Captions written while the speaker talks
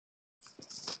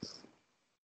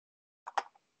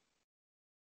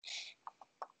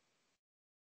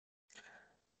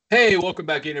Hey, welcome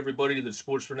back in, everybody, to the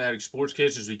Sports Fanatic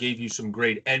Sportscast as we gave you some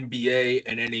great NBA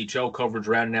and NHL coverage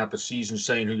rounding out the season,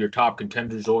 saying who your top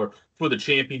contenders are for the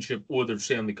championship or the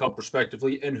Stanley Cup,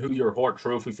 respectively, and who your Hart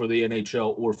Trophy for the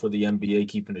NHL or for the NBA,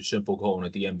 keeping it simple, calling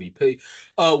it the MVP,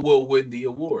 will win the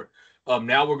award.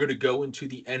 Now we're going to go into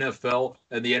the NFL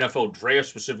and the NFL draft,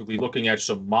 specifically looking at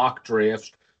some mock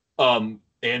drafts.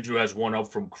 Andrew has one up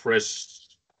from Chris.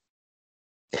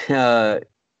 Uh,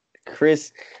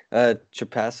 Chris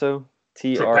Trapasso,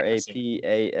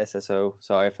 Trapasso.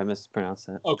 Sorry if I mispronounced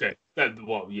that. Okay.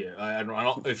 Yeah. I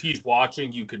don't. If he's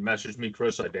watching, you can message me,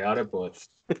 Chris. I doubt it, but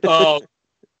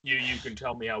you can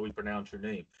tell me how we pronounce your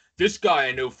name. This guy,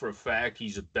 I know for a fact,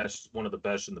 he's one of the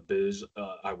best in the biz.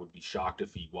 I would be shocked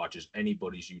if he watches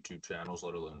anybody's YouTube channels,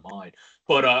 let alone mine.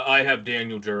 But I have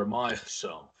Daniel Jeremiah,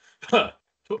 so put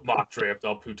mock draft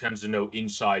up, who tends to know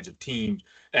insides of teams.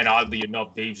 And oddly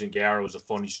enough, Dave Zingaro is a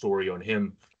funny story on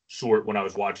him. Short, when I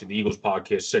was watching the Eagles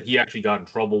podcast, said he actually got in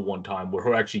trouble one time where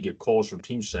he'll actually get calls from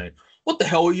teams saying, "What the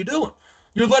hell are you doing?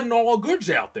 You're letting all goods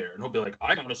out there." And he'll be like,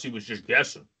 "I honestly was just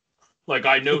guessing. Like,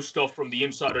 I know stuff from the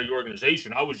inside of the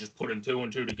organization. I was just putting two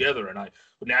and two together,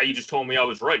 but now you just told me I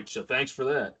was right. So thanks for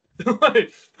that."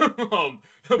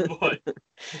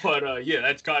 Yeah,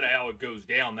 that's kind of how it goes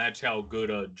down. That's how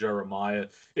good Jeremiah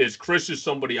is. Chris is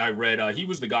somebody I read. He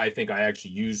was the guy I think I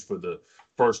actually used for the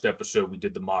first episode we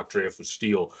did the mock draft with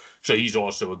Steele. So he's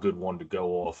also a good one to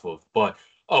go off of. But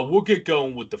we'll get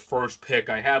going with the first pick.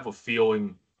 I have a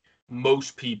feeling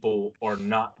most people are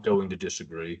not going to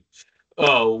disagree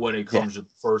when it comes to the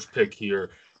first pick here.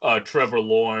 Trevor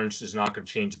Lawrence is not going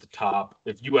to change at the top.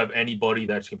 If you have anybody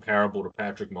that's comparable to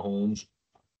Patrick Mahomes,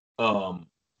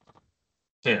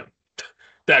 him.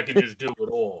 That can just do it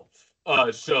all.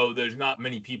 So there's not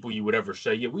many people you would ever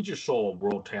say, yeah, we just saw a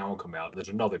world talent come out. There's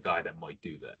another guy that might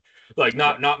do that. Like,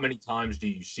 not many times do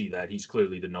you see that. He's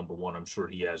clearly the number one. I'm sure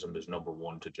he has him as number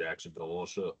one to Jacksonville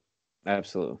also.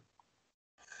 Absolutely.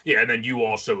 Yeah, and then you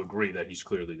also agree that he's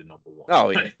clearly the number one. Oh,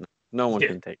 yeah. No one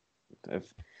can take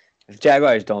if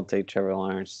Jaguars don't take Trevor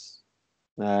Lawrence,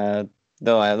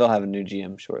 they'll have a new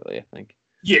GM shortly, I think.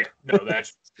 Yeah, no,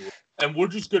 that's true. And we're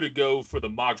just going to go for the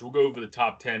mocks. We'll go over the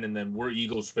top 10, and then we're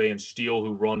Eagles fans. Steele,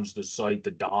 who runs the site,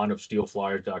 the Don of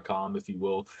SteelFlyers.com, if you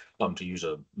will, to use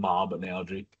a mob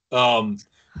analogy.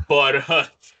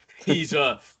 But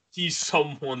he's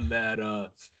someone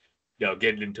that,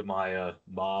 getting into my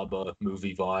mob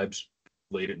movie vibes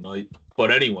late at night. But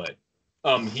anyway,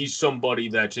 he's somebody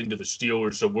that's into the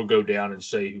Steelers, so we'll go down and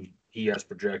say who he has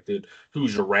projected,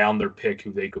 who's around their pick,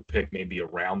 who they could pick maybe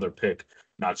around their pick.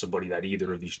 Not somebody that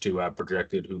either of these two have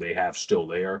projected, who they have still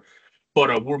there.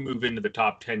 But we'll move into the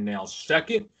top 10 now.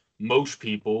 Second, most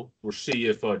people, we'll see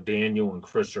if Daniel and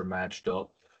Chris are matched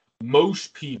up.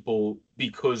 Most people,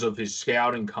 because of his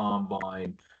scouting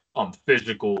combine,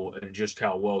 physical, and just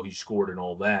how well he scored and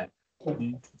all that,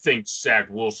 think Zach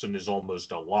Wilson is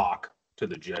almost a lock to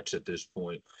the Jets at this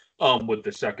point. With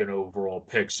the second overall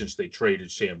pick, since they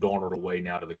traded Sam Darnold away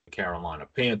now to the Carolina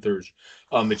Panthers.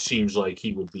 It seems like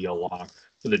he would be a lock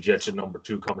for the Jets at number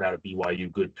 2, coming out of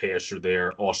BYU. Good passer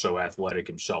there, also athletic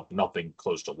himself. Nothing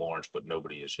close to Lawrence, but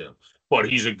nobody is him. But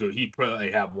he'd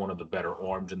probably have one of the better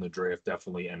arms in the draft,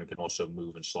 definitely, and it can also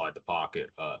move and slide the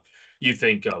pocket. You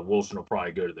think Wilson will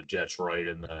probably go to the Jets, right?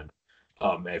 And then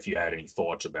if you had any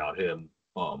thoughts about him,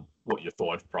 what your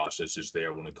thought process is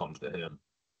there when it comes to him.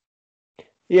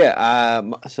 Yeah,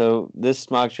 so this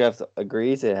mock draft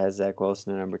agrees. It has Zach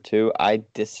Wilson at number 2. I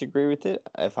disagree with it.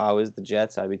 If I was the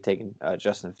Jets, I'd be taking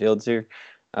Justin Fields here,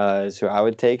 is who I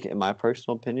would take, in my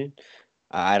personal opinion.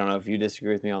 I don't know if you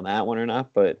disagree with me on that one or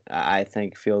not, but I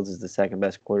think Fields is the second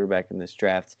best quarterback in this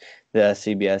draft. The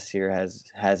CBS here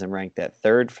has him ranked at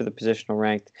 3rd for the positional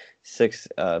ranked,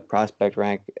 6th prospect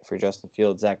rank for Justin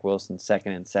Fields. Zach Wilson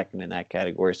second in that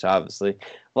category. So obviously,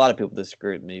 a lot of people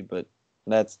disagree with me, but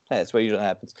that's what usually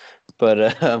happens.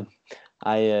 But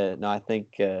I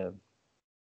think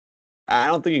I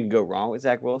don't think you can go wrong with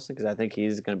Zach Wilson, because I think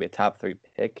he's going to be a top 3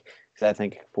 pick, because I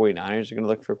think 49ers are going to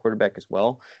look for a quarterback as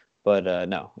well. But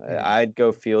no, I'd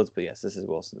go Fields. But yes, this is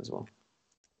Wilson as well.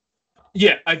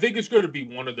 Yeah, I think it's going to be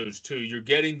one of those two. You're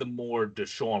getting the more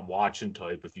Deshaun Watson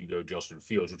type if you go Justin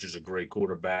Fields, which is a great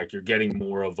quarterback. You're getting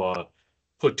more of a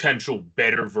potential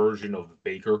better version of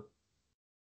Baker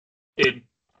in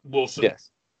Wilson.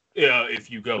 Yes. If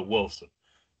you go Wilson.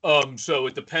 So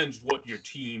it depends what your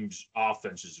team's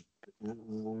offense is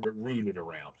rooted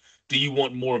around. Do you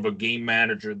want more of a game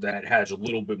manager that has a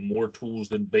little bit more tools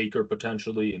than Baker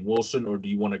potentially in Wilson, or do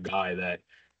you want a guy that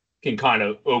can kind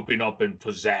of open up and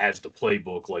pizzazz the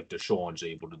playbook like Deshaun's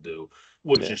able to do,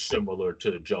 which Yeah. is similar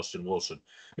to Justin Wilson.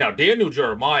 Now, Daniel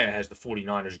Jeremiah has the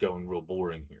 49ers going real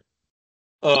boring here.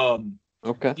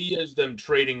 Okay. He has them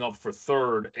trading up for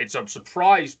third. It's a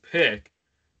surprise pick,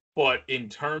 but in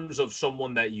terms of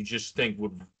someone that you just think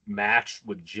would match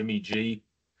with Jimmy G,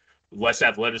 less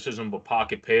athleticism but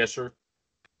pocket passer,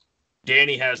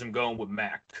 Danny has him going with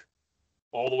Mac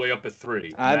all the way up at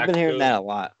 3. I've Mac been hearing that goes a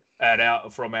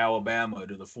lot. from Alabama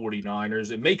to the 49ers.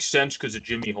 It makes sense because of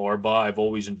Jimmy Harbaugh. I've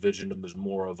always envisioned him as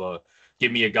more of a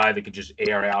give me a guy that can just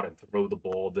air out and throw the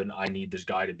ball. Then I need this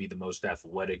guy to be the most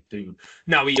athletic dude.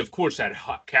 Now he of course had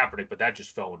Kaepernick, but that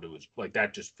just fell into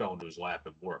his lap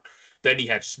and worked. Then he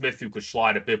had Smith who could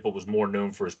slide a bit, but was more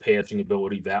known for his passing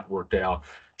ability. That worked out.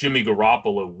 Jimmy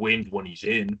Garoppolo wins when he's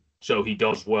in, so he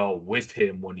does well with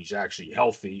him when he's actually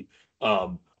healthy.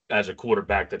 As a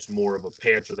quarterback that's more of a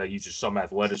passer that uses some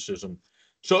athleticism.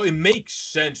 So it makes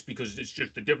sense because it's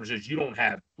just the difference is you don't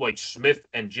have like Smith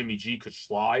and Jimmy G could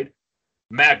slide.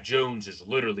 Mac Jones is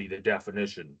literally the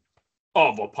definition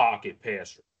of a pocket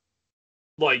passer.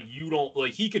 Like you don't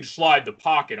like he can slide the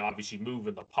pocket, obviously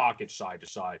moving the pocket side to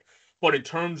side. But in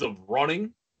terms of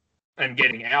running and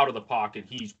getting out of the pocket,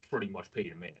 he's pretty much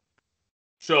paid a man.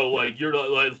 So like you're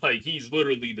like he's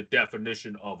literally the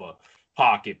definition of a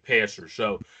pocket passer.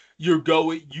 So you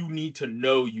need to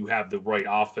know you have the right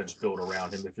offense built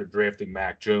around him if you're drafting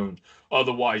Mac Jones.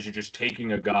 Otherwise, you're just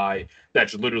taking a guy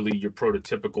that's literally your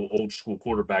prototypical old school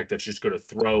quarterback that's just going to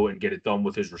throw and get it done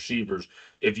with his receivers.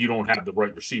 If you don't have the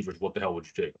right receivers, what the hell would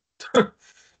you take?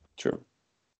 True.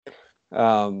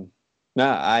 No,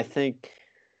 I think.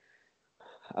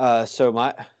 So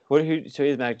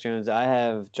he's Mac Jones. I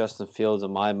have Justin Fields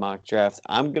in my mock draft.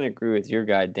 I'm gonna agree with your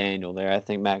guy Daniel there. I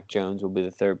think Mac Jones will be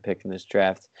the third pick in this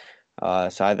draft. So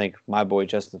I think my boy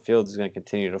Justin Fields is going to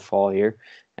continue to fall here,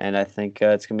 and I think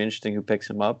it's going to be interesting who picks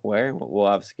him up where. We'll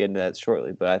obviously get into that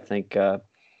shortly, but I think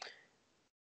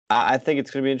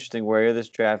it's going to be interesting where this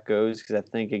draft goes because I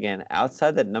think again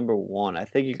outside that number one, I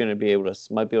think you're going to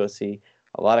might be able to see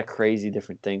a lot of crazy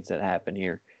different things that happen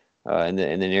here in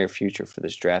the near future for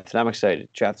this draft, and I'm excited.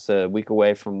 Draft's a week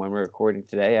away from when we're recording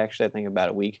today. Actually, I think about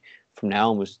a week from now,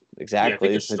 almost Yeah, I think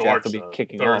exactly. it The draft will starts be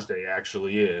kicking off. Thursday,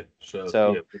 actually. Yeah, so yeah,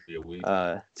 So it could be a week.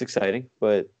 it's exciting,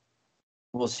 but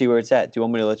we'll see where it's at. Do you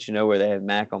want me to let you know where they have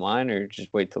Mac on mine, or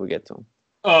just wait till we get to him?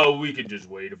 Oh, we could just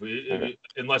wait. Okay.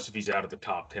 Unless if he's out of the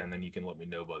top 10, then you can let me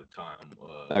know by the time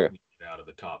Okay. we get out of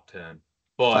the top 10.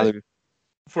 But Sounds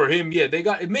for him, yeah,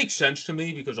 it makes sense to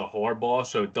me because of Harbaugh,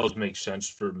 so it does make sense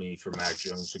for me for Mac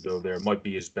Jones to go there. It might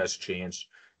be his best chance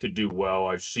to do well.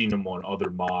 I've seen him on other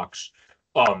mocks.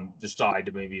 Decide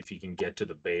to maybe if he can get to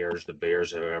the Bears. The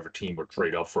Bears have a team or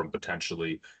trade up from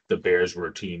potentially the Bears were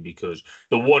a team because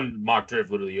the one mock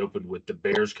draft literally opened with the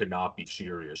Bears cannot be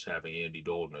serious having Andy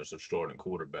Dalton as their starting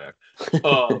quarterback.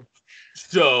 Uh,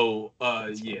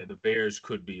 yeah, the Bears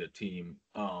could be a team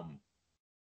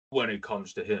when it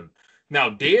comes to him. Now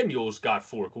Daniel's got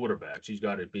 4 quarterbacks. He's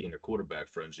got it being a quarterback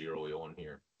frenzy early on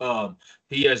here.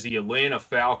 He has the Atlanta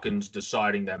Falcons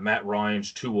deciding that Matt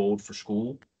Ryan's too old for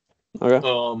school. okay.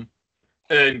 Um,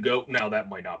 and go now that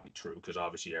might not be true because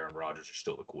obviously Aaron Rodgers is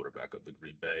still the quarterback of the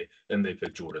Green Bay, and they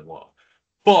picked Jordan Love.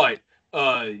 But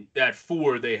at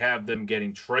 4, they have them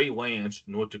getting Trey Lance,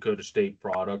 North Dakota State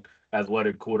product,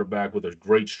 athletic quarterback with a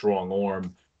great strong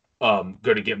arm.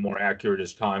 Going to get more accurate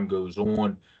as time goes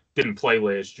on. Didn't play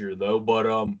last year though, but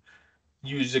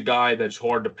use a guy that's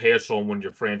hard to pass on when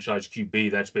you're franchise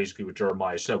QB. That's basically what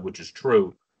Jeremiah said, which is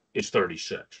true. Is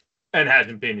 36 and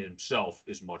hasn't been himself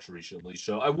as much recently.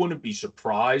 So I wouldn't be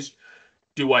surprised.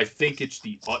 Do I think it's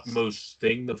the utmost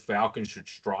thing the Falcons should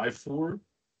strive for?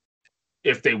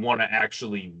 If they want to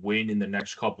actually win in the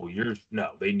next couple of years,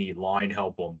 no, they need line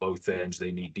help on both ends.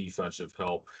 They need defensive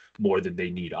help more than they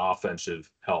need offensive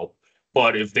help.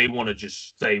 But if they want to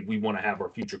just say we want to have our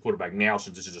future quarterback now,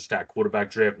 since this is a stacked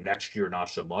quarterback draft, next year not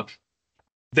so much,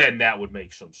 then that would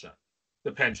make some sense.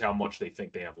 Depends how much they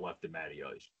think they have left in Matty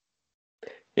Ice.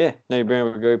 Yeah, no, you bring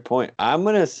up a great point. I'm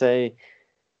gonna say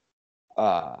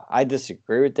I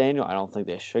disagree with Daniel. I don't think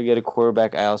they should get a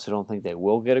quarterback. I also don't think they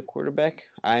will get a quarterback.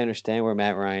 I understand where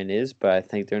Matt Ryan is, but I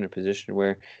think they're in a position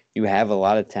where you have a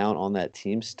lot of talent on that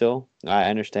team still. I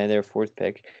understand they're 4th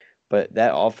pick, but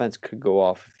that offense could go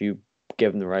off if you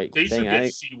give them the right They thing. should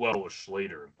get Sewell or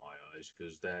Slater in my eyes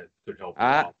because that could help their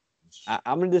I, offense.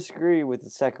 I'm gonna disagree with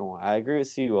the second one. I agree with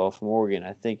Sewell from Oregon.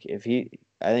 I think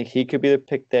he could be the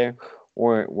pick there.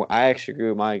 Or I actually agree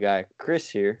with my guy Chris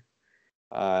here,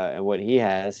 and what he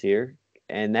has here,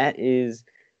 and that is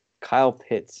Kyle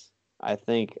Pitts. I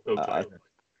think Okay.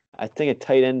 I think a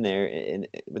tight end there, and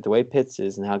with the way Pitts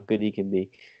is and how good he can be.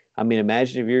 I mean,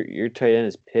 imagine if your tight end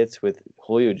is Pitts with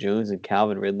Julio Jones and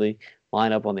Calvin Ridley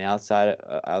line up on the outside,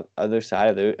 other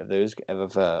side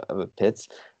of a Pitts.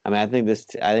 I mean, I think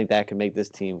that could make this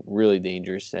team really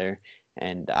dangerous there,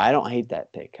 and I don't hate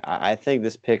that pick. I think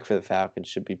this pick for the Falcons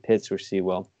should be Pitts or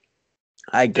Sewell.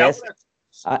 I That guess would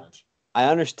I actually I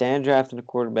understand drafting a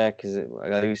quarterback because,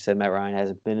 like you said, Matt Ryan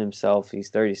hasn't been himself. He's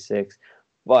 36,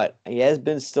 but he has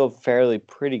been still fairly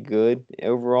pretty good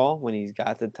overall when he's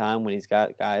got the time, when he's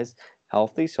got guys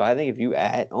healthy. So I think if you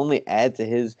only add to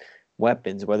his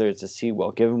weapons, whether it's a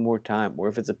Sewell, give him more time, or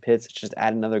if it's a Pitts, just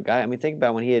add another guy. I mean, think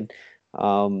about when he had,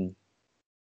 who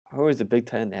was the big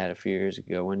tight end they had a few years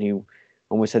ago when he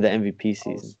almost had the MVP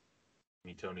season?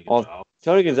 Tony Well, Gonzalez.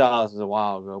 Tony Gonzalez was a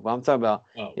while ago, but I'm talking about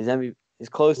Oh, his MVP. His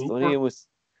close when he Hooper? was.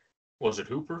 Was it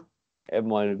Hooper? It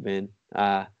might have been.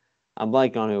 I'm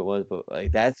blanking on who it was, but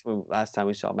like that's when last time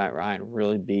we saw Matt Ryan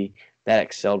really be that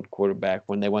excelled quarterback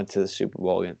when they went to the Super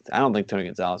Bowl. I don't think Tony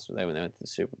Gonzalez was there when they went to the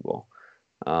Super Bowl.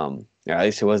 Or at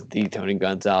least it was the Tony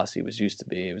Gonzalez he was used to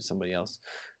be. It was somebody else.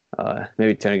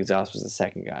 Maybe Tony Gonzalez was the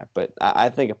second guy, but I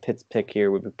think a Pitts pick here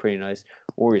would be pretty nice,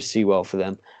 or a Sewell for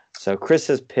them. So Chris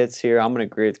says Pitts here. I'm going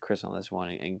to agree with Chris on this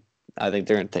one, and I think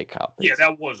they're going to take Kyle Pitts. Yeah,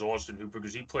 that was Austin Hooper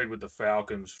because he played with the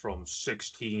Falcons from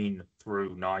 16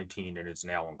 through 19, and it's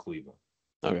now in Cleveland.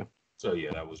 Okay. So yeah,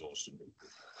 that was Austin Hooper.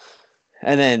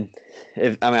 And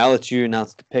then, I'll let you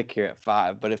announce the pick here at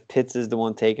 5. But if Pitts is the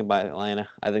one taken by Atlanta,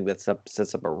 I think that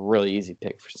sets up a really easy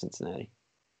pick for Cincinnati.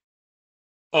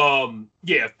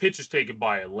 Yeah, if Pitts is taken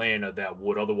by Atlanta, that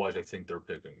would. Otherwise, I think they're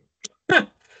picking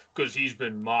because he's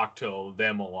been mocked to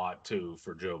them a lot too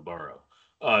for Joe Burrow.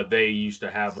 They used to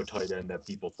have a tight end that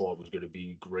people thought was going to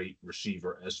be great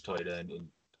receiver as tight end in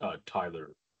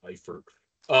Tyler Eifert,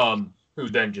 who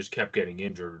then just kept getting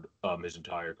injured his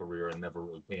entire career and never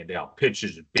really panned out. Pitts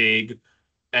is big,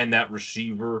 and that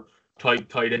receiver type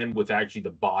tight end with actually the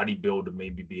body build to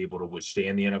maybe be able to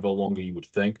withstand the NFL longer, you would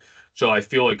think. So I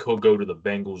feel like he'll go to the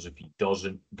Bengals if he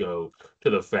doesn't go to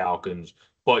the Falcons.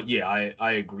 But yeah,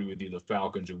 I agree with you. The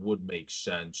Falcons, it would make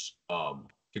sense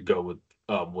to go with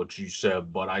what you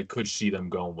said, but I could see them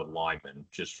going with Lyman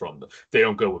just from they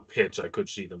don't go with Pitts. I could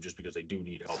see them just because they do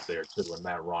need help there too. And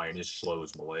Matt Ryan is slow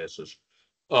as molasses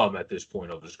at this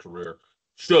point of his career.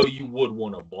 So you would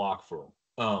want to block for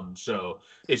him. So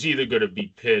it's either going to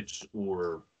be Pitts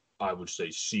or I would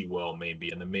say Sewell maybe,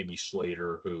 and then maybe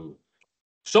Slater, who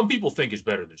some people think is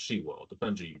better than Sewell. It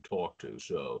depends who you talk to.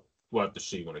 So we'll have to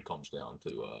see when it comes down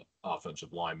to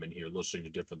offensive linemen here, listening to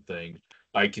different things.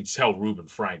 I can tell Reuben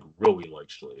Frank really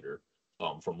likes Slater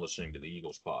from listening to the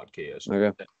Eagles podcast.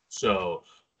 Okay. So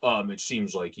it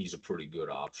seems like he's a pretty good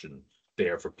option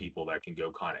there for people that can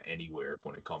go kind of anywhere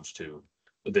when it comes to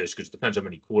this, because it depends how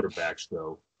many quarterbacks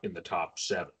go in the top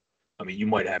 7. I mean, you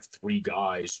might have 3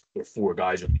 guys or 4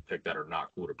 guys on the pick that are not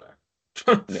quarterback.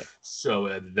 Yeah.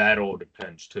 So that all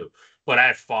depends too. But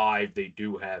at 5, they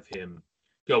do have him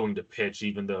going to Pitts,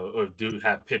 or do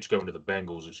have Pitts going to the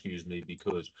Bengals, excuse me,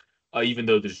 because even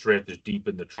though this draft is deep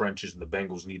in the trenches and the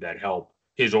Bengals need that help,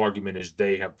 his argument is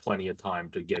they have plenty of time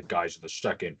to get guys in the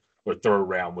second or third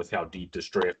round with how deep this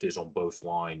draft is on both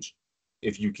lines.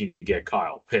 If you can get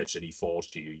Kyle Pitts and he falls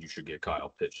to you, you should get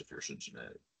Kyle Pitts if you're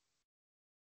Cincinnati.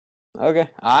 Okay.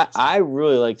 I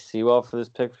really like Sewell for this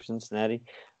pick for Cincinnati.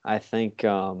 I think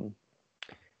again,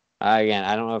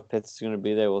 I don't know if Pitts is going to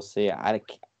be there. We'll see.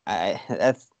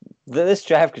 This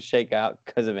draft could shake out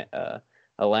because of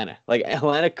Atlanta. Like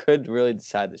Atlanta could really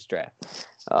decide this draft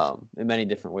in many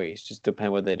different ways. Just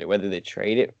depend what they do. Whether they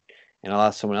trade it and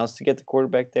allow someone else to get the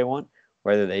quarterback they want,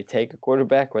 whether they take a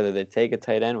quarterback, whether they take a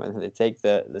tight end, whether they take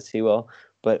the Sewell.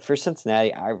 But for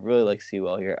Cincinnati, I really like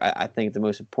Sewell here. I think the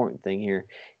most important thing here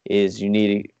is you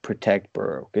need to protect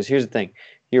Burrow. Because here's the thing.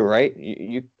 You're right.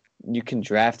 You can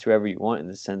draft whoever you want in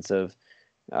the sense of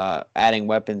adding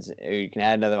weapons. Or you can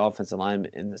add another offensive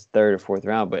lineman in the 3rd or 4th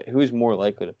round. But who's more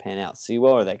likely to pan out,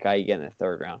 Sewell or that guy you get in the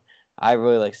 3rd round? I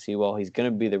really like Sewell. He's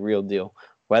going to be the real deal.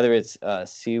 Whether it's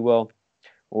Sewell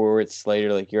or it's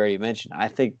Slater, like you already mentioned, I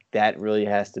think that really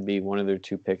has to be one of their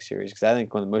 2 pick series. Because I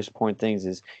think one of the most important things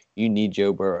is you need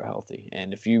Joe Burrow healthy.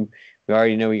 And we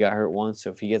already know he got hurt once, so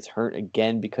if he gets hurt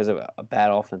again because of a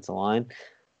bad offensive line,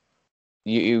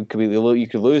 you could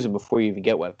lose him before you even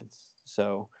get weapons.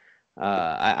 So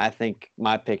I think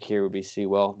my pick here would be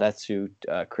Sewell. That's who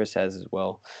Chris has as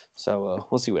well. So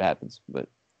we'll see what happens. But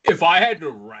if I had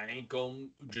to rank them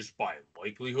just by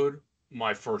likelihood,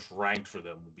 my first ranked for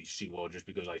them would be Sewell, just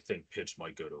because I think Pitts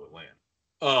might go to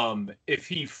Atlanta. If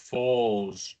he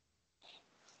falls,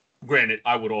 granted,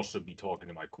 I would also be talking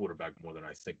to my quarterback more than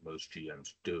I think most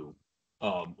GMs do.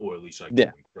 or at least I give Yeah.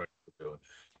 him credit for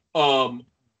doing.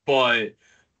 But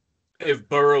if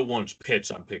Burrow wants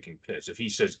Pitts, I'm picking Pitts. If he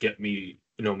says get me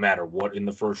no matter what in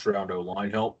the first round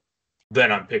O-line help,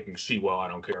 then I'm picking Sewell. I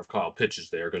don't care if Kyle Pitts is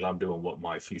there because I'm doing what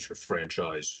my future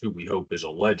franchise, who we hope is a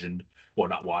legend, well,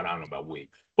 not well, I don't know about we,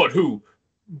 but who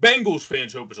Bengals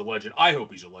fans hope is a legend. I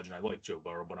hope he's a legend. I like Joe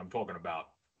Burrow, but I'm talking about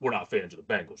we're not fans of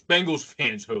the Bengals. Bengals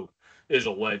fans hope is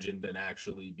a legend and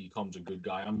actually becomes a good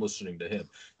guy. I'm listening to him.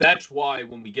 That's why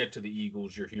when we get to the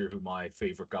Eagles, you'll hear who my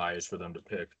favorite guy is for them to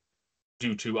pick.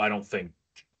 Due to I don't think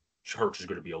Hurts is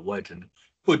going to be a legend,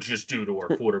 but just due to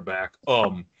our quarterback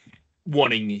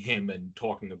wanting him and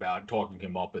talking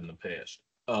him up in the past.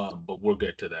 But we'll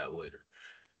get to that later.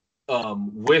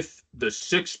 With the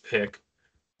sixth pick,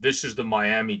 this is the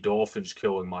Miami Dolphins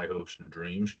killing my hopes and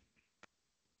dreams.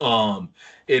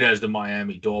 It has the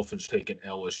Miami Dolphins taking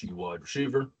LSU wide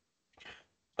receiver,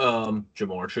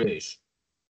 Jamar Chase.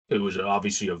 It was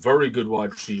obviously a very good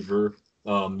wide receiver.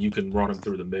 You can run him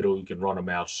through the middle. You can run him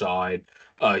outside.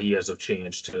 He has a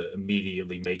chance to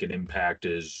immediately make an impact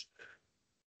as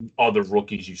other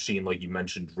rookies you've seen, like you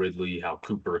mentioned, Ridley, how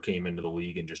Cooper came into the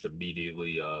league and just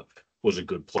immediately was a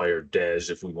good player. Dez,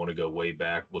 if we want to go way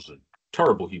back, was a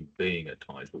terrible human being at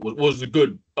times, but was a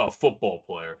good football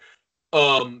player.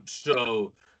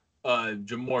 So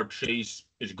Jamar Chase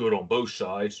is good on both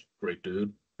sides. Great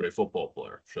dude, great football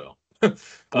player. So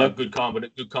good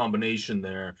combination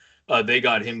there. They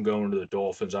got him going to the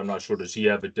Dolphins. I'm not sure. Does he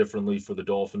have it differently for the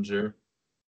Dolphins here?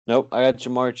 Nope, I got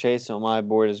Jamar Chase on my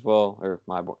board as well, or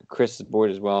my board, Chris's board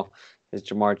as well, is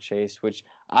Jamar Chase, which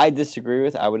I disagree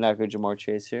with. I would not go Jamar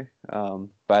Chase here, but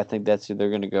I think that's who they're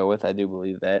going to go with. I do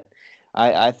believe that.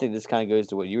 I think this kind of goes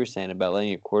to what you were saying about letting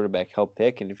your quarterback help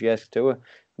pick, and if you ask Tua,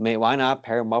 I mean, why not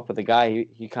pair him up with a guy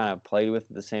he kind of played with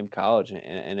at the same college,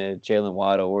 in a Jalen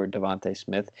Waddle or Devontae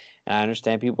Smith? And I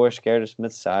understand people are scared of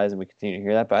Smith's size, and we continue to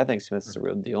hear that, but I think Smith's a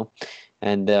real deal.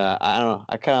 And I don't know,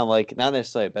 I kind of like, not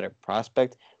necessarily a better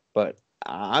prospect, but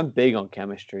I'm big on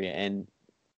chemistry, and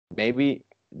maybe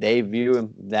they view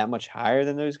him that much higher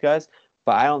than those guys,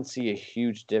 but I don't see a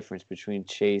huge difference between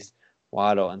Chase,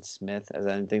 Waddle, and Smith, as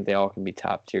I think they all can be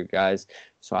top-tier guys.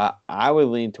 So I would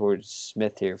lean towards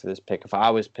Smith here for this pick if I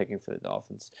was picking for the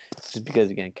Dolphins, just because,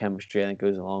 again, chemistry I think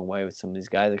goes a long way with some of these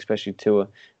guys, especially to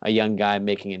a young guy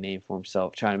making a name for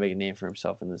himself, trying to make a name for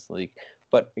himself in this league.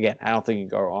 But, again, I don't think you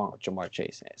can go wrong with Jamar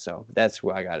Chase, so that's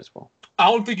who I got as well.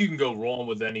 I don't think you can go wrong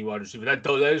with any wide receiver. That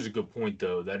is a good point,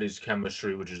 though. That is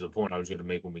chemistry, which is the point I was going to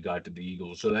make when we got to the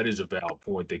Eagles. So that is a valid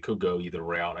point. They could go either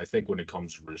route. I think when it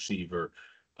comes to receiver,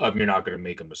 you're not going to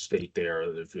make a mistake there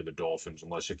if you're the Dolphins,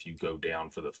 unless if you go down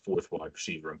for the fourth wide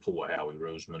receiver and pull a Howie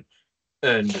Roseman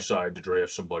and decide to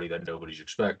draft somebody that nobody's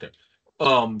expecting.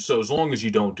 So as long as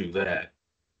you don't do that,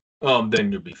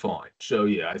 then you'll be fine. So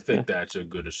yeah, I think that's a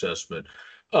good assessment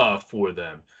for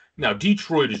them. Now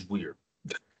Detroit is weird.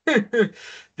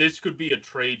 This could be a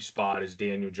trade spot, as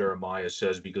Daniel Jeremiah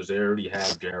says, because they already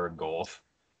have Jared Goff.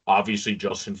 Obviously,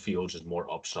 Justin Fields is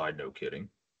more upside, no kidding,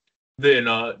 than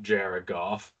Jared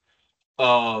Goff.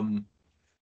 But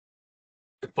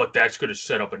that's going to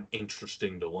set up an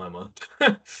interesting dilemma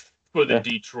for the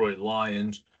Detroit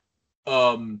Lions.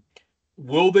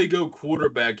 Will they go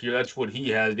quarterback here? That's what he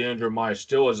has. Dan Jeremiah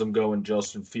still has him going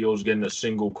Justin Fields, getting a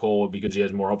single call because he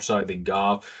has more upside than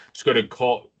Goff. It's going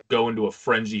to go into a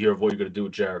frenzy here of what you're going to do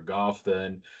with Jared Goff.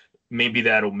 Then maybe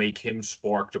that'll make him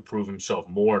spark to prove himself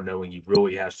more, knowing he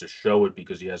really has to show it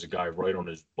because he has a guy right on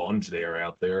his bunch there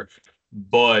out there.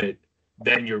 But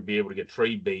then you'll be able to get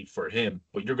trade bait for him.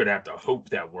 But you're going to have to hope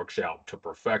that works out to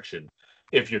perfection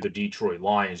if you're the Detroit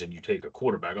Lions and you take a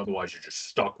quarterback. Otherwise, you're just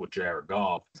stuck with Jared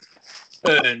Goff.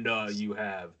 And you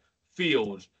have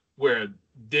Fields, where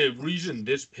the reason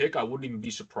this pick, I wouldn't even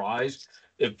be surprised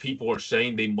if people are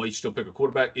saying they might still pick a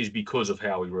quarterback, is because of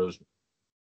Howie Roseman.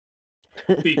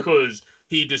 Because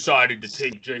he decided to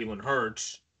take Jalen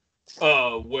Hurts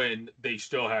when they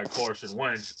still had Carson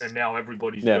Wentz, and now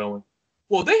everybody's going,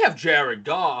 well, they have Jared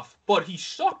Goff, but he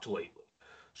sucked lately.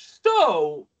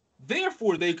 So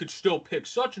therefore, they could still pick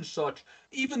such and such,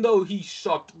 even though he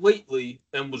sucked lately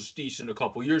and was decent a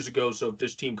couple years ago. So if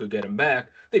this team could get him back,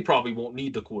 they probably won't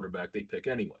need the quarterback they pick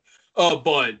anyway.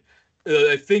 But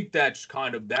I think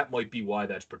that might be why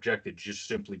that's projected, just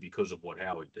simply because of what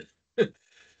Howie did.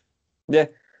 Yeah.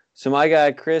 So my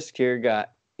guy Chris here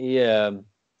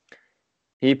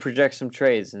he projects some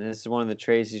trades, and this is one of the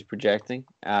trades he's projecting.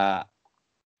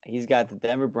 He's got the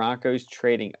Denver Broncos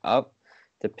trading up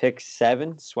to pick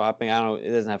 7, swapping. I don't know,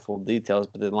 it doesn't have full details,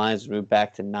 but the Lions moved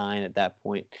back to 9 at that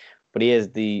point. But he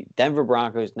has the Denver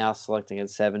Broncos now selecting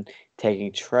at 7,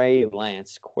 taking Trey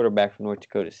Lance, quarterback from North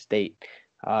Dakota State.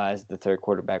 as the third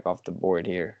quarterback off the board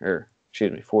here, or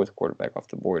excuse me, fourth quarterback off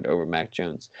the board over Mac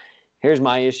Jones. Here's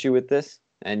my issue with this,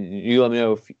 and you let me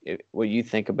know if what you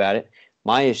think about it.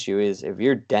 My issue is if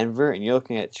you're Denver and you're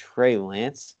looking at Trey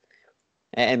Lance,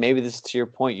 and maybe this is to your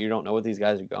point, you don't know what these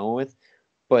guys are going with,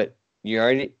 but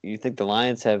you think the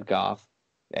Lions have Goff,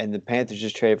 and the Panthers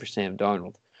just traded for Sam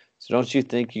Darnold. So don't you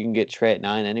think you can get Trey at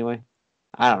 9 anyway?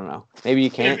 I don't know. Maybe you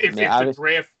can't. If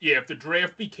the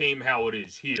draft became how it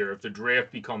is here, if the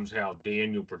draft becomes how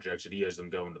Daniel projects it, he has them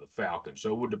going to the Falcons.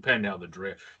 So it would depend how the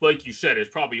draft, like you said, it's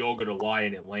probably all going to lie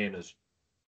in Atlanta's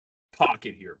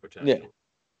pocket here potentially. Yeah.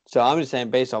 So I'm just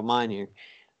saying, based on mine here,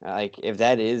 like if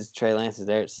that is Trey Lance is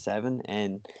there at 7,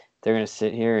 and they're going to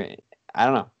sit here, I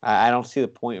don't know. I don't see the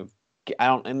point of.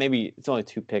 And maybe it's only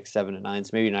 2 picks, 7 and 9,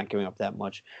 so maybe you're not giving up that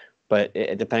much. But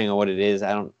depending on what it is,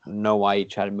 I don't know why you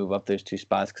try to move up those 2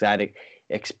 spots because I'd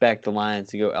expect the Lions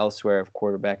to go elsewhere of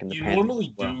quarterback. And the Panthers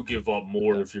normally do give up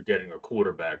more if you're getting a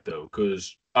quarterback, though,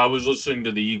 because I was listening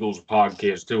to the Eagles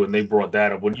podcast, too, and they brought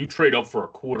that up. When you trade up for a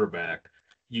quarterback,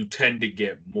 you tend to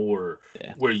get more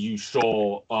where you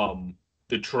saw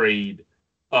the trade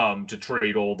to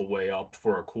trade all the way up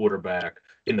for a quarterback.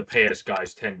 In the past,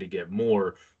 guys tend to get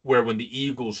more, where when the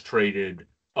Eagles traded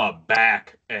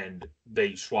back and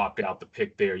they swapped out the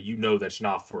pick there, that's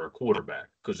not for a quarterback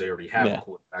because they already have a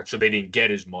quarterback. So they didn't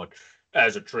get as much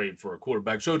as a trade for a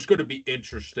quarterback. So it's going to be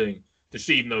interesting to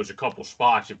see, even though there's a couple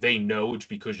spots, if they know it's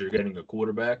because you're getting a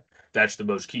quarterback, that's the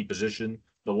most key position.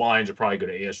 The Lions are probably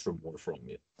going to ask for more from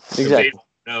you. Exactly. If they don't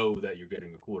know that you're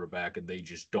getting a quarterback and they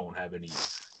just don't have any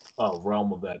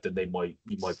realm of that, then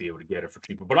you might be able to get it for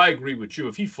cheaper. But I agree with you.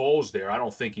 If he falls there, I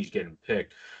don't think he's getting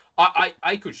picked.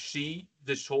 I could see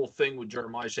this whole thing with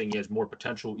Jeremiah saying he has more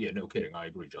potential. Yeah, no kidding. I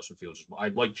agree. Justin Fields. I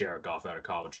like Jared Goff out of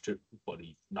college too, but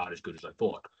he's not as good as I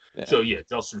thought. Yeah. So yeah,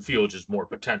 Justin Fields is more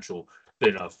potential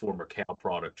than a former Cal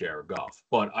product, Jared Goff.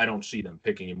 But I don't see them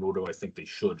picking him, nor do I think they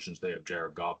should, since they have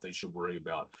Jared Goff. They should worry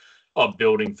about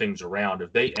building things around.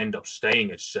 If they end up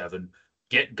staying at 7,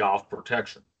 get Goff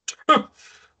protection.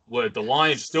 Well, the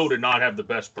Lions still did not have the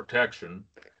best protection.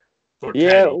 For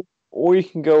Teddy. Or you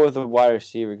can go with a wide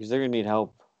receiver because they're going to need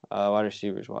help wide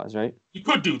receivers wise, right? You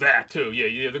could do that too.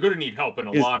 Yeah, they're going to need help in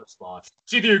a lot of spots.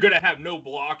 It's either you're going to have no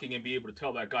blocking and be able to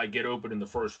tell that guy get open in the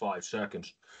first 5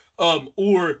 seconds,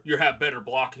 or you have better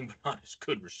blocking but not as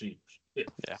good receivers.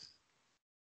 Yeah.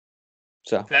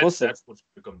 So that's what's going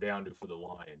to come down to for the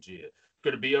Lions. Yeah, it's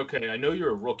going to be okay. I know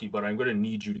you're a rookie, but I'm going to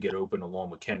need you to get open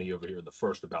along with Kenny over here in the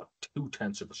first about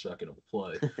 0.2 of a second of the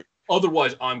play.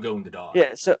 Otherwise, I'm going to die.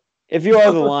 Yeah. So. If you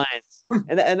are the Lions,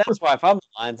 and that's why if I'm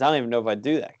the Lions, I don't even know if I'd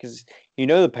do that because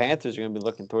the Panthers are going to be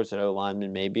looking towards that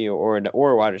O-lineman maybe or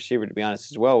a wide receiver, to be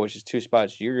honest, as well, which is 2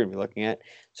 spots you're going to be looking at.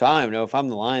 So I don't even know if I'm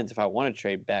the Lions if I want to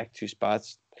trade back 2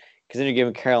 spots because then you're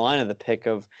giving Carolina the pick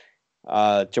of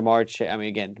Jamar Chase. I mean,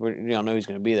 again, we don't know who's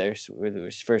going to be there with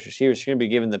his first receiver. So you're going to be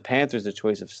giving the Panthers the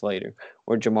choice of Slater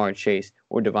or Jamar Chase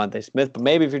or Devontae Smith. But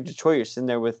maybe if you're Detroit, you're sitting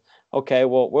there with, okay,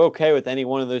 well, we're okay with any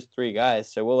one of those 3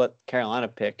 guys, so we'll let Carolina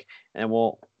pick, and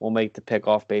we'll make the pick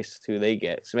off basis who they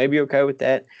get. So maybe you're okay with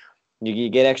that. You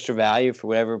get extra value for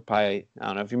whatever. Probably, I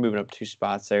don't know, if you're moving up 2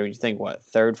 spots there, you think what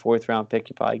 3rd, 4th round pick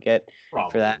you probably get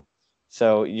for that.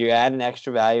 So you add an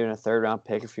extra value in a 3rd round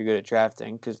pick if you're good at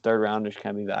drafting because 3rd rounders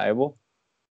can be valuable.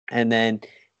 And then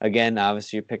again,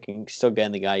 obviously you're still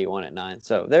getting the guy you want at 9.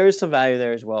 So there is some value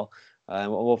there as well.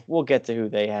 We'll get to who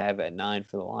they have at 9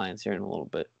 for the Lions here in a little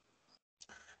bit.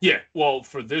 Yeah, well,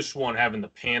 for this one, having the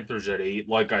Panthers at 8,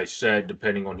 like I said,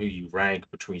 depending on who you rank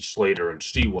between Slater and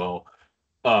Sewell,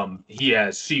 he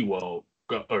has Slater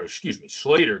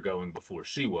going before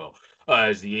Sewell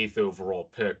as the 8th overall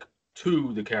pick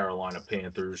to the Carolina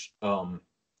Panthers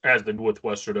as the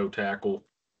Northwestern O tackle,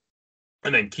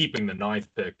 and then keeping the 9th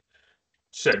pick.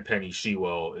 Said Penny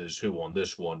Sewell is who on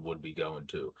this one would be going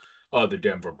to the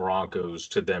Denver Broncos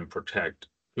to then protect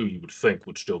who you would think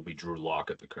would still be Drew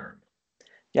Lock at the current.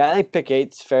 Yeah, I think pick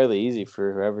 8's fairly easy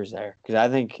for whoever's there because I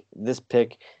think this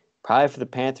pick probably for the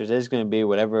Panthers is going to be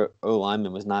whatever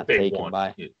O-lineman was not taken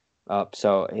by. Yeah.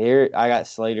 So here I got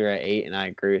Slater at 8, and I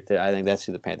agree with it. I think that's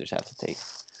who the Panthers have to take.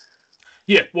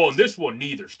 Yeah, well, in this one,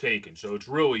 neither's taken, so it's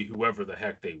really whoever the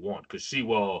heck they want because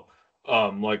Sewell,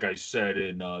 like I said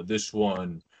in this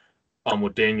one,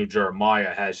 with Daniel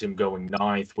Jeremiah has him going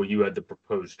 9th, where you had the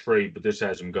proposed trade, but this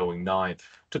has him going 9th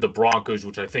to the Broncos,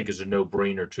 which I think is a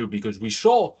no-brainer too, because we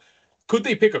saw, could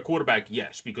they pick a quarterback?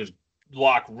 Yes, because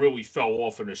Locke really fell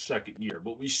off in his 2nd year,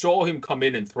 but we saw him come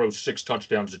in and throw 6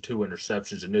 touchdowns and 2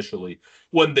 interceptions initially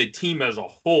when the team as a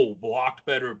whole blocked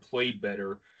better, played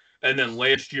better, and then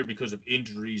last year because of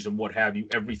injuries and what have you,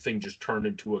 everything just turned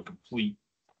into a complete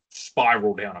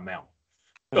spiral down a mountain.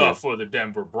 Okay. for the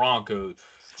Denver Broncos.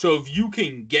 So if you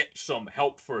can get some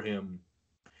help for him,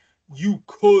 you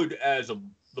could,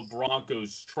 the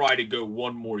Broncos, try to go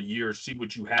one more year, see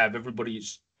what you have.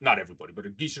 Not everybody, but a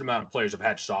decent amount of players have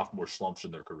had sophomore slumps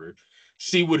in their career.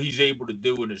 See what he's able to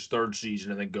do in his third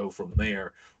season and then go from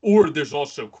there. Or there's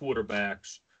also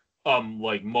quarterbacks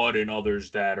like Mudd and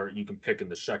others that you can pick in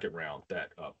the second round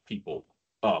that people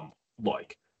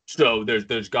like. So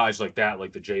there's guys like that,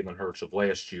 like the Jalen Hurts of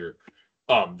last year.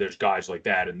 There's guys like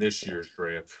that in this year's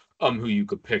draft who you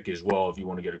could pick as well if you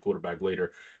want to get a quarterback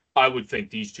later. I would think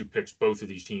these two picks, both of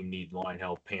these teams need line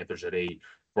help. Panthers at 8,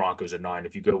 Broncos at 9.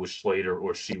 If you go with Slater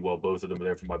or Sewell, both of them are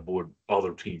there for my board.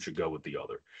 Other teams should go with the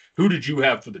other. Who did you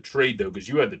have for the trade, though? Because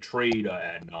you had the trade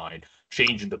at 9,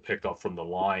 changing the pickup from the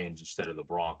Lions instead of the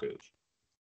Broncos.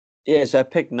 Yeah, so I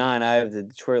picked 9. I have the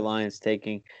Detroit Lions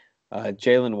taking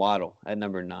Jalen Waddle at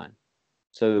number 9.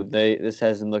 So this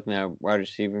has them looking at a wide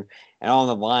receiver. And on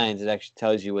the Lions, it actually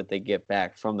tells you what they get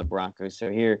back from the Broncos.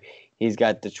 So here he's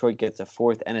got Detroit gets a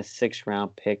 4th and a 6th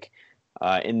round pick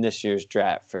in this year's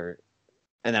draft and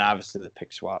then obviously the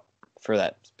pick swap for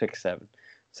that pick 7.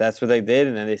 So that's what they did,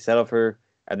 and then they settled for,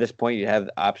 at this point, you have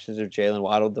the options of Jalen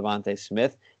Waddle, Devontae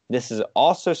Smith. This is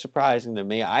also surprising to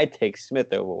me. I take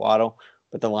Smith over Waddle,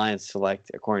 but the Lions select,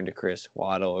 according to Chris,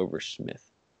 Waddle over Smith.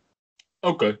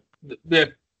 Okay. Yeah.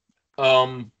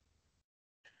 Trying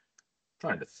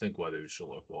to think why they would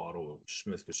select Waddle over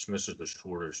Smith, because Smith is the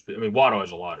shorter speed. I mean, Waddle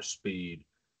has a lot of speed.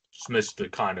 Smith's the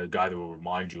kind of guy that will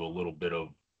remind you a little bit of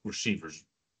receivers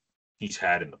he's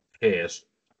had in the past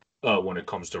when it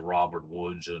comes to Robert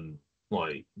Woods and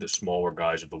like the smaller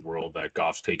guys of the world that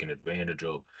Goff's taken advantage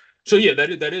of. So yeah,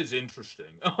 that is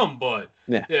interesting. But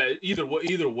yeah, either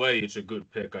way, it's a good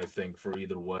pick, I think, for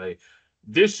either way.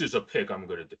 This is a pick I'm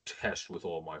going to detest with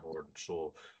all my heart and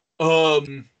soul.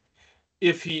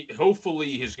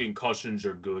 Hopefully his concussions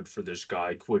are good for this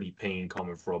guy, Kwity Paye,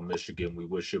 coming from Michigan. We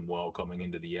wish him well coming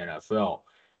into the NFL.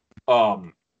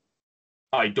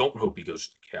 I don't hope he goes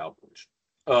to the Cowboys.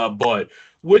 But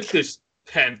with this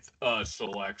 10th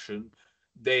selection,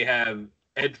 they have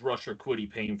edge rusher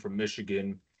Kwity Paye from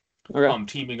Michigan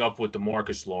teaming up with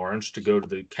DeMarcus Lawrence to go to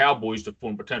the Cowboys to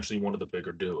form potentially one of the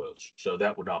bigger duos. So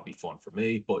that would not be fun for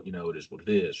me, but it is what it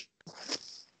is.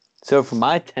 So for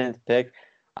my 10th pick,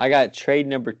 I got trade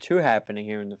number 2 happening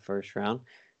here in the first round.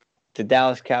 The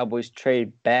Dallas Cowboys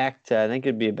trade back to, I think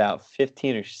it'd be about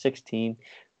 15 or 16,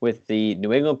 with the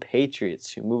New England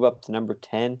Patriots, who move up to number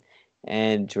 10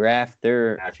 and draft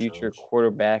their future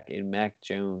quarterback in Mac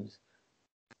Jones.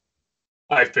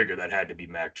 I figured that had to be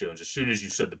Mac Jones. As soon as you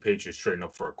said the Patriots trading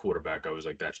up for a quarterback, I was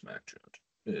like, that's Mac Jones.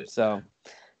 Yeah. So,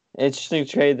 interesting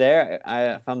trade there.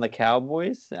 I found the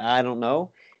Cowboys. I don't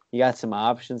know. You got some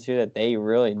options here that they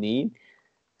really need.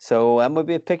 So, that might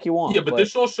be a pick you want. Yeah, but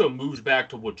this also moves back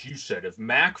to what you said. If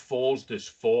Mac falls this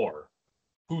far,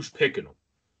 who's picking him?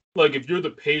 Like, if you're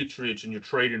the Patriots and you're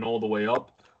trading all the way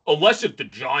up, unless if the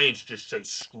Giants just say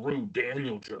screw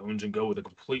Daniel Jones and go with a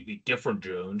completely different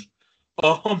Jones,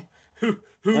 who's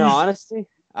in all honesty,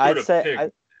 I'd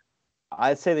say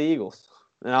the Eagles.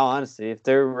 In all honesty, if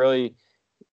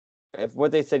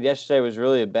what they said yesterday was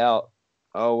really about,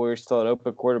 we're still at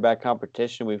open quarterback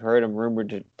competition. We've heard them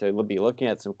rumored to be looking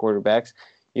at some quarterbacks.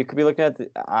 You could be looking at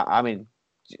I mean,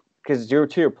 because to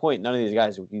your point, none of these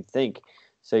guys you think.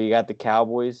 So you got the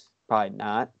Cowboys, probably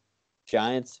not.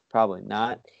 Giants, probably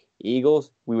not. Eagles,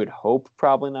 we would hope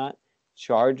probably not.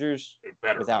 Chargers,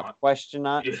 without question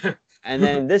not. Yeah. And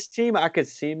then this team, I could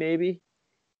see maybe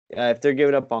if they're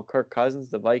giving up on Kirk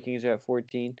Cousins. The Vikings are at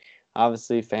 14.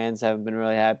 Obviously, fans haven't been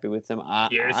really happy with them.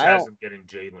 This has them getting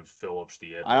Jalen Phillips.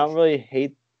 I don't really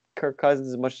hate Kirk Cousins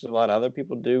as much as a lot of other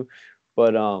people do,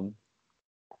 but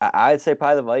I'd say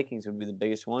probably the Vikings would be the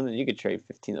biggest one, and you could trade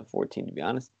 15 to 14. To be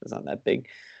honest, it's not that big.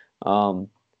 But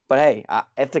hey,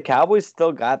 if the Cowboys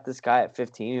still got this guy at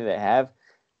 15, who they have,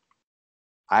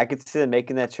 I could see them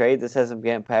making that trade. This has them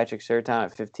getting Patrick Surtain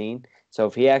at 15. So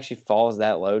if he actually falls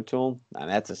that low to him,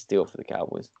 that's a steal for the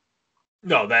Cowboys.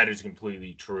 No, that is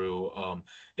completely true.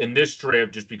 In this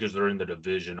draft, just because they're in the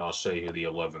division, I'll say who the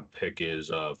 11th pick is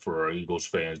for our Eagles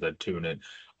fans that tune in.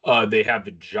 They have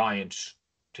the Giants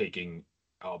taking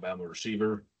Alabama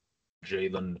receiver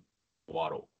Jalen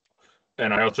Waddle.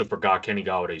 And I also forgot Kenny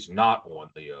Galladay's not on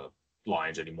the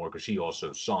Lions anymore because he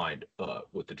also signed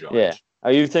with the Giants. Yeah.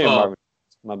 Are you thinking Marvin?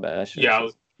 My bad.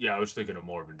 I was thinking of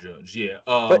Marvin Jones. Yeah.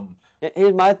 But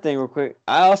here's my thing real quick.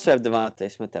 I also have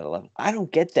Devontae Smith at 11. I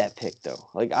don't get that pick, though.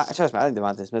 Like, trust me, I think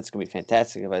Devontae Smith's going to be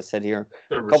fantastic, if I said here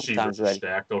a couple times already.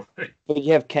 Stacked already. But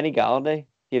you have Kenny Galladay,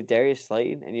 you have Darius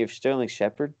Slayton, and you have Sterling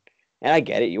Shepard. And I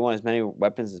get it. You want as many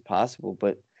weapons as possible,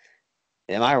 but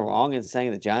am I wrong in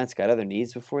saying the Giants got other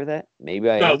needs before that? Maybe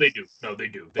I No, am. they do. No, they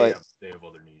do. They But have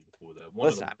other needs before that. One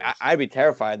of listen, them. I'd be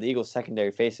terrified the Eagles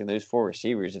secondary facing those four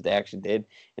receivers if they actually did.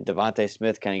 And Devontae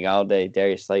Smith, Kenny Galladay,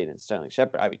 Darius Slayton, and Sterling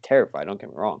Shepard. I'd be terrified. Don't get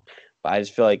me wrong, but I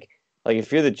just feel like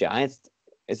if you're the Giants,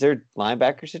 is their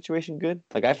linebacker situation good?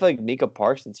 Like I feel like Micah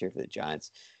Parsons here for the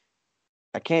Giants.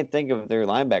 I can't think of their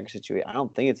linebacker situation. I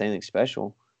don't think it's anything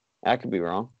special. I could be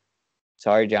wrong.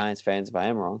 Sorry, Giants fans, if I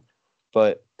am wrong,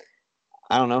 but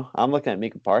I don't know. I'm looking at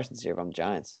Micah Parsons here if I'm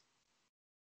Giants.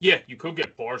 Yeah, you could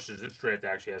get Parsons. This draft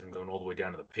actually hasn't gone all the way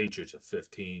down to the Patriots at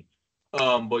 15.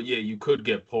 But yeah, you could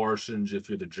get Parsons if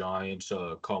you're the Giants.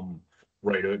 Come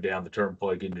right down the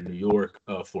turnpike into New York,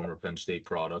 former Penn State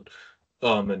product,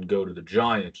 and go to the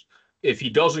Giants. If he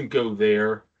doesn't go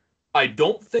there, I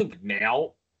don't think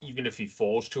now, even if he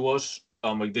falls to us,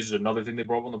 like this is another thing they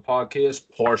brought up on the podcast,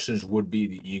 Parsons would be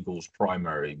the Eagles'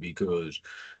 primary because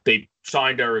they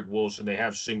signed Eric Wilson. They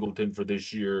have Singleton for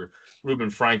this year.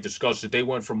 Ruben Frank discussed it. They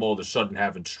went from all of a sudden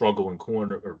having struggling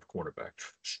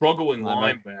struggling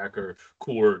linebacker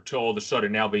core to all of a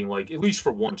sudden now being like, at least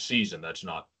for one season, that's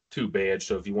not too bad.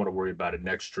 So if you want to worry about it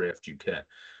next draft, you can.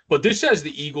 But this has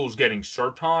the Eagles getting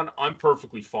Surtain. I'm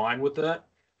perfectly fine with that.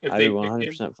 If I'd be they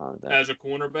pick him 100% fine with that. as a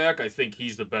cornerback, I think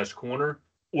he's the best corner.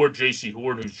 Or J.C.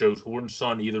 Horn, who's Joe Horn's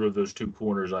son. Either of those two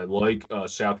corners I like.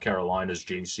 South Carolina's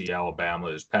J.C. Alabama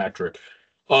is Patrick.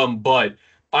 But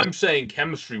I'm saying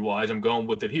chemistry-wise, I'm going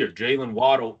with it here. Jalen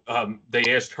Waddle,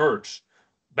 they asked Hurts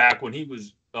back when he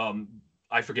was,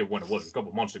 I forget when it was, a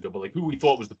couple months ago, but like who he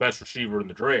thought was the best receiver in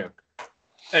the draft.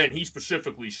 And he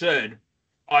specifically said,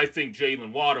 I think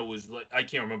Jalen Waddle was, I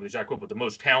can't remember the exact quote, but the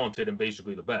most talented and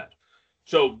basically the best.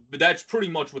 So that's pretty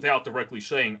much without directly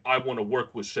saying, I want to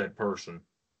work with said person.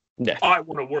 Yeah. I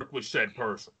want to work with said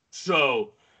person.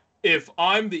 So if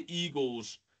I'm the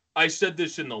Eagles, I said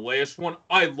this in the last one,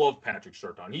 I love Patrick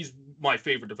Surtain. He's my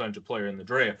favorite defensive player in the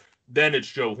draft. Then it's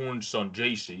Joe Horn's son,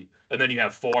 JC. And then you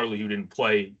have Farley, who didn't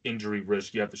play, injury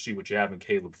risk. You have to see what you have in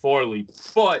Caleb Farley,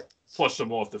 but plus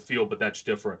some off the field, but that's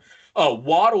different.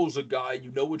 Waddle's a guy,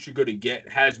 you know what you're going to get,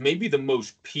 has maybe the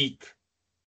most peak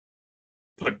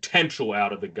potential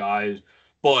out of the guys,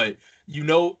 but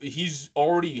he's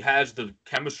already has the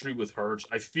chemistry with Hurts.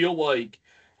 I feel like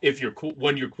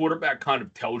when your quarterback kind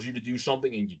of tells you to do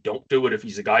something and you don't do it, if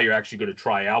he's a guy you're actually going to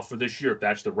try out for this year, if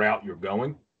that's the route you're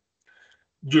going,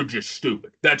 you're just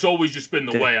stupid. That's always just been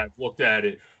the way I've looked at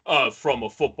it from a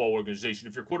football organization.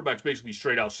 If your quarterback's basically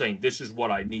straight out saying, this is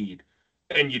what I need,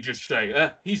 and you just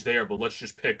say, he's there, but let's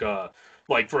just pick,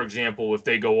 like, for example, if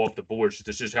they go off the board,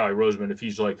 this is Howie Roseman, if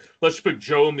he's like, let's pick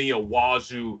Joe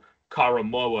Miyawazu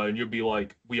Karamoa, and you'd be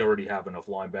like, we already have enough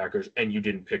linebackers, and you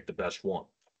didn't pick the best one.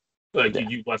 Like,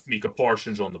 you left Micah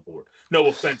Parsons on the board. No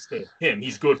offense to him.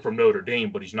 He's good from Notre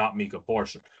Dame, but he's not Micah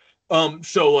Parsons.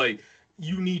 So, like,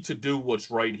 you need to do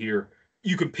what's right here.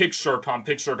 You can pick Surtain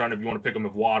if you want to pick him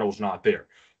if Waddle's not there.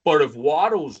 But if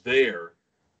Waddle's there,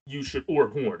 you should, or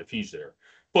Horn if he's there.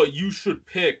 But you should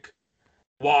pick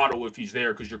Waddle if he's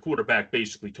there because your quarterback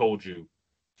basically told you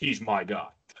he's my guy.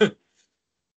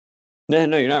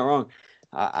 No, you're not wrong.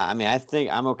 I mean, I think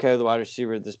I'm okay with the wide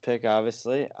receiver at this pick,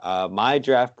 obviously. My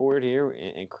draft board here,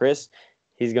 and Chris,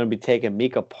 he's going to be taking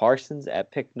Micah Parsons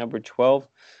at pick number 12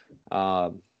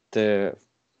 to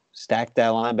stack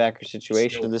that linebacker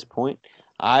situation at this point.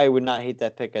 I would not hate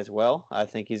that pick as well. I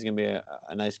think he's going to be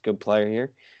a nice, good player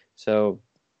here. So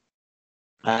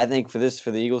I think for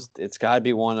the Eagles, it's got to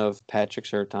be one of Patrick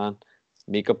Surtain,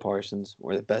 Micah Parsons,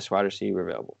 or the best wide receiver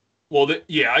available. Well,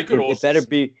 I could also.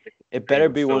 It better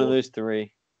be one of those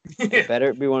three. It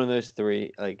better be one of those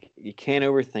three. Like, you can't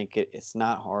overthink it. It's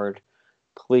not hard.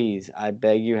 Please, I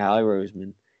beg you, Howie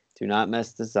Roseman, do not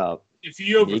mess this up. If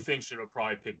he overthinks it, he'll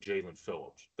probably pick Jalen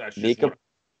Phillips. That's just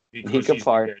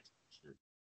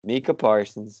Micah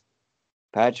Parsons,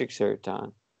 Patrick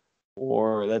Surtain,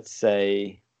 or let's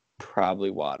say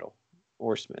probably Waddle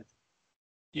or Smith.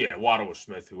 Yeah, Waddle or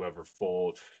Smith, whoever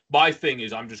falls. My thing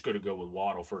is, I'm just going to go with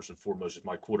Waddle first and foremost. If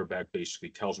my quarterback basically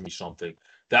tells me something,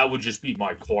 that would just be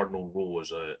my cardinal rule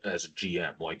as a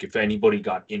GM. Like, if anybody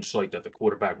got insight that the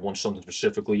quarterback wants something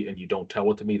specifically and you don't tell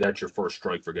it to me, that's your first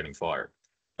strike for getting fired.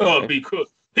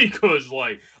 Because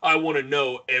like, I want to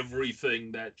know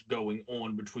everything that's going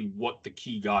on between what the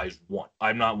key guys want.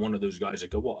 I'm not one of those guys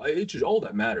that go, well, it's just all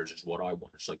that matters is what I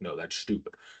want. It's like, no, that's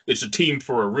stupid. It's a team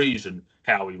for a reason,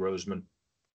 Howie Roseman.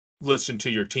 Listen to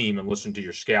your team and listen to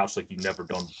your scouts like you've never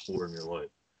done before in your life.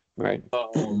 Right.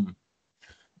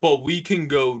 But we can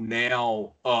go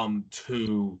now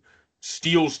to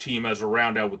Steel's team as a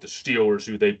round out with the Steelers,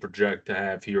 who they project to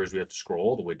have here as we have to scroll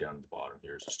all the way down to the bottom.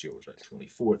 Here's the Steelers at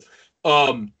 24th.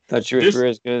 Thought yours were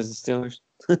as good as the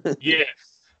Steelers. Yeah,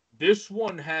 this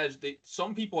one has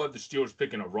some people have the Steelers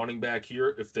picking a running back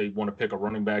here if they want to pick a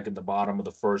running back at the bottom of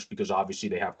the first because obviously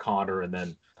they have Connor and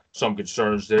then some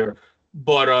concerns there.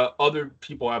 But other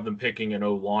people have them picking an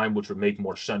O-line, which would make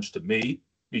more sense to me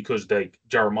because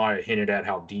Jeremiah hinted at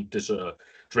how deep this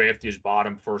draft is.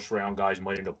 Bottom first round guys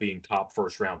might end up being top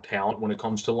first round talent when it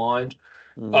comes to lines.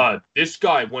 This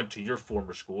guy went to your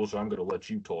former school, so I'm going to let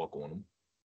you talk on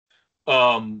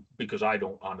him. Because I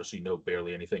don't honestly know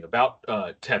barely anything about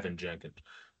Tevin Jenkins.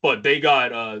 But they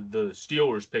got the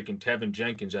Steelers picking Tevin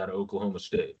Jenkins out of Oklahoma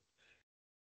State.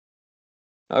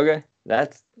 Okay,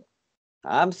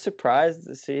 I'm surprised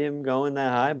to see him going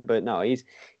that high, but no, he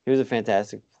was a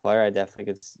fantastic player. I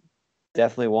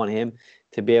definitely want him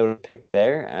to be able to pick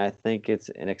there, and I think it's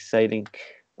an exciting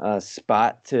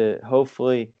spot to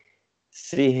hopefully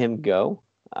see him go.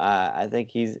 I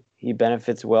think he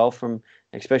benefits well from,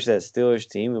 especially that Steelers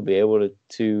team. He'll be able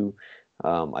to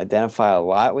identify a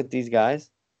lot with these guys,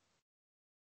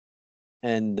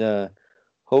 and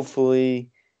hopefully,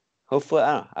 I don't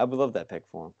know. I would love that pick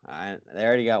for him. They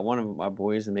already got one of my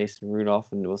boys, Mason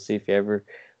Rudolph, and we'll see if he ever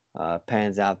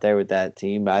pans out there with that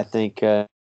team. But I think. Oh,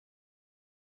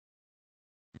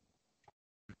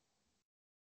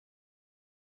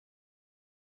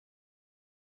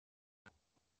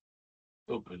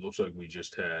 it looks like we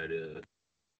just had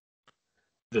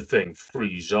the thing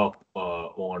freeze up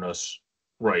on us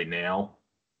right now.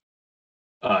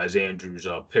 As Andrew's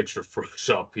picture froze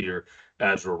up here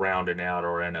as we're rounding out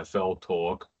our NFL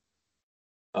talk.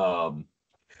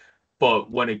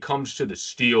 But when it comes to the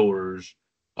Steelers,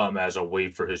 as I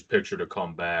wait for his picture to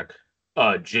come back,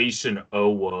 Jason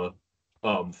Owa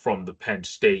from the Penn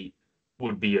State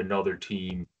would be another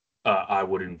team I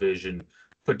would envision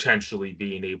potentially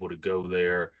being able to go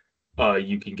there.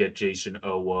 You can get Jason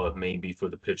Owa maybe for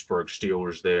the Pittsburgh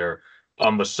Steelers there.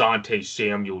 Asante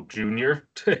Samuel Jr.